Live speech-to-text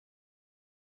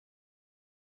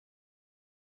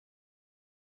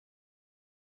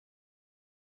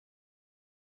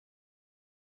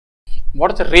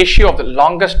what is the ratio of the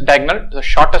longest diagonal to the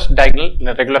shortest diagonal in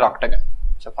a regular octagon?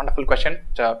 It's a wonderful question.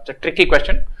 It's a tricky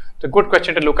question. It's a good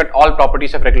question to look at all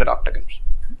properties of regular octagons.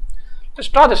 Let's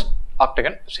draw this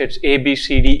octagon. Say it's A, B,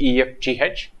 C, D, E, F, G,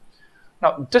 H.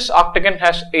 Now this octagon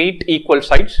has 8 equal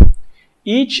sides.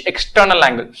 Each external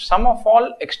angle, sum of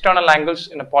all external angles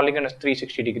in a polygon is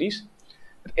 360 degrees.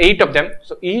 8 of them,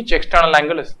 so each external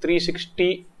angle is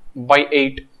 360 by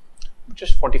 8, which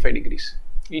is 45 degrees.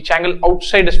 Each angle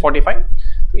outside is 45,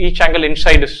 so each angle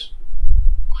inside is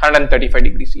 135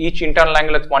 degrees. Each internal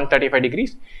angle is 135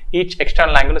 degrees, each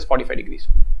external angle is 45 degrees.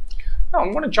 Now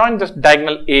I'm going to join this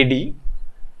diagonal AD,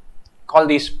 call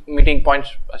these meeting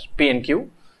points as P and Q.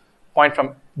 Point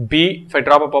from B, if I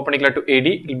drop a perpendicular to AD,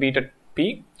 it will meet at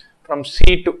P. From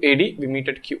C to AD, we meet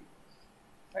at Q.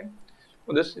 Right?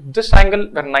 So this angle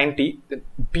were 90, then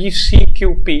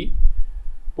BCQP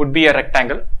would be a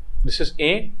rectangle. This is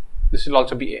A, this will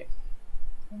also be A.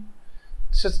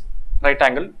 This is right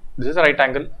angle, this is a right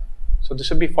angle. So this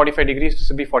will be 45 degrees, this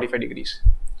will be 45 degrees.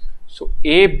 So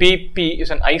ABP is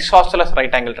an isosceles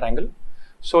right angle triangle.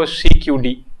 So is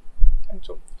CQD. And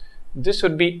so this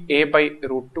would be A by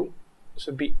root 2. This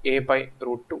would be A by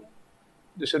root 2.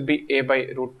 This would be A by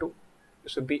root 2.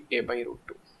 This would be A by root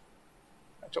 2.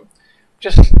 And so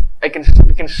just we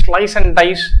can slice and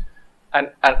dice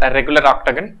a regular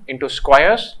octagon into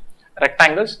squares,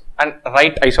 rectangles, and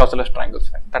right isosceles triangles.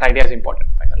 That idea is important.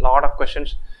 A lot of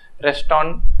questions rest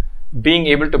on being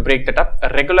able to break that up. A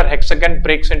regular hexagon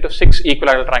breaks into 6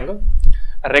 equilateral triangles.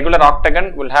 A regular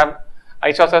octagon will have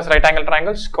isosceles right angle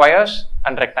triangles, squares,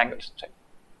 and rectangles.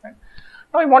 Right?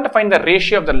 Now we want to find the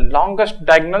ratio of the longest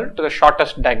diagonal to the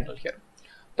shortest diagonal here.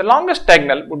 The longest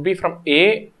diagonal would be from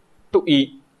A to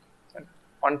E.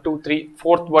 1, 2, 3,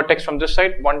 fourth vertex from this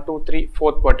side, 1, 2, 3,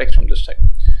 fourth vertex from this side.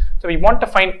 So we want to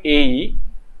find AE.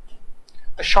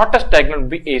 The shortest diagonal would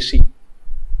be AC.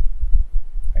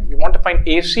 And we want to find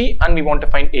AC and we want to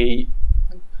find AE.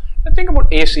 Let's think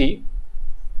about AC.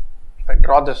 If I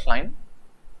draw this line,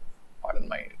 pardon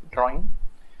my drawing.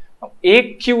 Now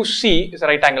AQC is a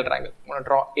right angle triangle. I'm going to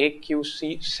draw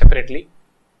AQC separately.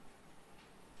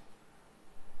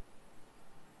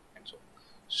 And so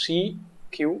C,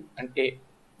 Q and A.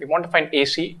 We want to find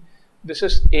AC. This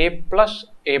is A plus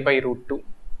A by root 2.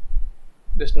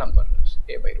 This number is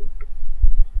A by root 2.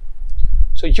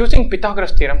 So using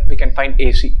Pythagoras theorem, we can find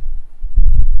AC.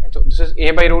 And so this is A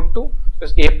by root 2.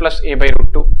 This is A plus A by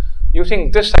root 2.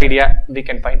 Using this idea, we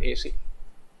can find AC.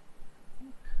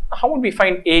 How would we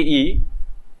find AE?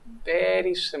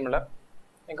 Very similar.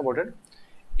 Think about it.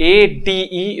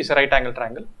 ADE is a right angle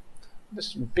triangle.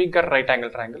 This bigger right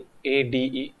angle triangle,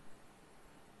 ADE.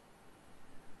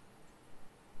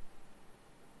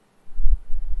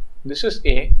 This is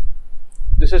A.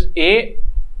 This is A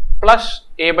plus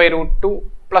A by root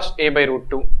 2 plus A by root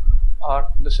 2, or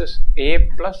this is A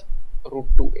plus root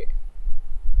 2A.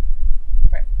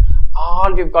 Right.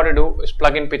 All we've got to do is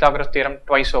plug in Pythagoras theorem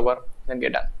twice over, then we are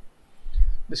done.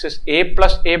 This is A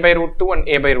plus A by root 2 and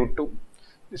A by root 2.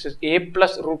 This is A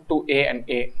plus root 2A and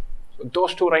A. So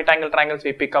those two right angle triangles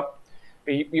we pick up.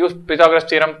 We use Pythagoras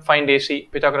theorem, find AC.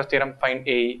 Pythagoras theorem, find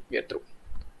AE. We are through.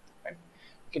 Right.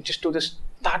 You can just do this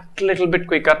that little bit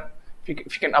quicker.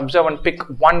 If you can observe and pick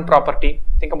one property,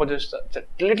 think about this. It's a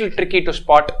little tricky to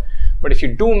spot, but if you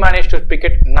do manage to pick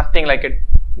it, nothing like it.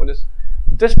 What is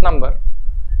this number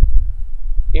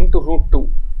into root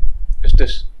 2 is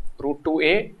this root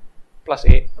 2A plus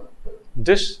A.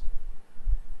 This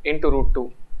into root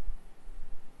 2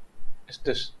 is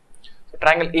this. So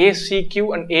triangle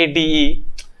ACQ and ADE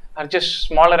are just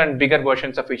smaller and bigger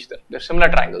versions of each other. They're similar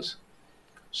triangles.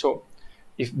 So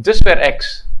if this were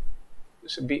x,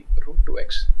 this would be root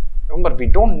 2x. Remember, we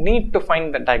don't need to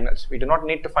find the diagonals. We do not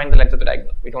need to find the length of the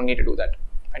diagonal. We don't need to do that.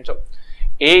 And so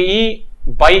AE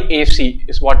by AC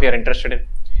is what we are interested in.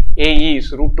 AE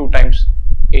is root 2 times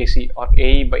AC, or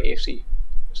AE by AC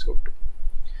is root 2.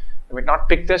 You may not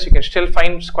pick this. You can still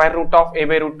find square root of A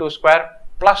by root 2 square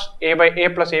plus A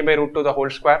plus A by root 2 the whole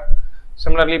square.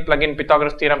 Similarly, plug in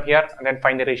Pythagoras theorem here and then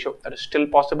find the ratio. That is still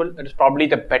possible. That is probably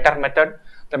the better method,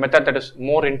 the method that is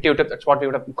more intuitive. That's what we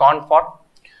would have gone for.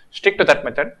 Stick to that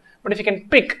method. But if you can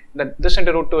pick that this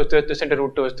into root 2 is this into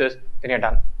root 2 is this, then you're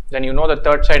done. Then you know the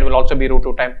third side will also be root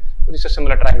 2 times. These are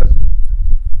similar triangles.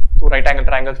 Two right angle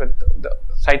triangles with the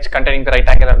sides containing the right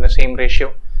angle are in the same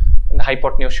ratio. And the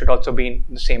hypotenuse should also be in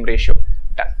the same ratio.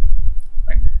 Done.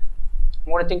 Right. I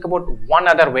want to think about one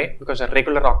other way, because a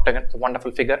regular octagon, it's a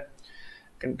wonderful figure.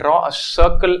 You can draw a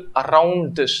circle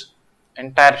around this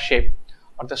entire shape,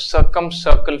 or the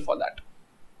circumcircle for that,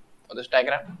 for this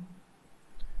diagram.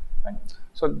 Right.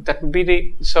 So that would be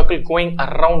the circle going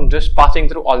around this, passing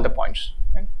through all the points.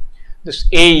 Right? This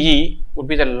AE would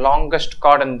be the longest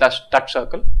chord in that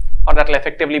circle, or that will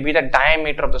effectively be the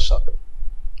diameter of the circle.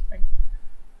 Right?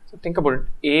 So think about it.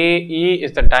 AE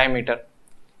is the diameter.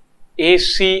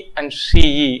 AC and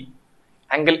CE,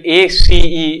 angle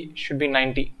ACE should be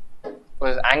 90,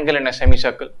 because angle in a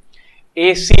semicircle.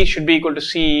 AC should be equal to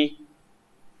CE.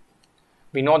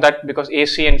 We know that because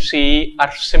AC and CE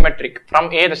are symmetric.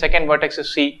 From A, the second vertex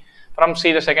is C. From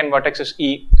C, the second vertex is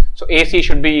E. So AC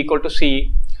should be equal to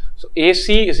CE. So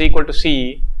AC is equal to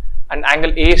CE, and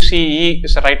angle ACE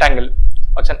is a right angle.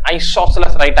 It's an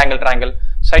isosceles right angle triangle.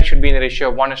 Side should be in the ratio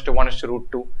of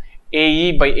 1:1:√2.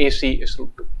 AE by AC is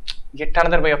 √2. Yet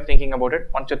another way of thinking about it.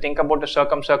 Once you think about the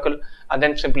circumcircle, and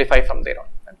then simplify from there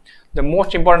on. The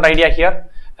most important idea here,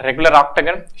 regular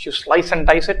octagon, if you slice and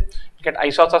dice it, you get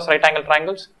isosceles right angle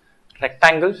triangles,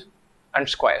 rectangles, and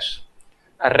squares.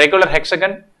 A regular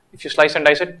hexagon, if you slice and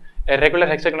dice it, a regular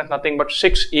hexagon is nothing but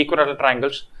 6 equilateral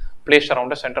triangles placed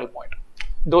around a central point.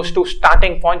 Those two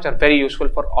starting points are very useful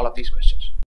for all of these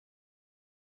questions.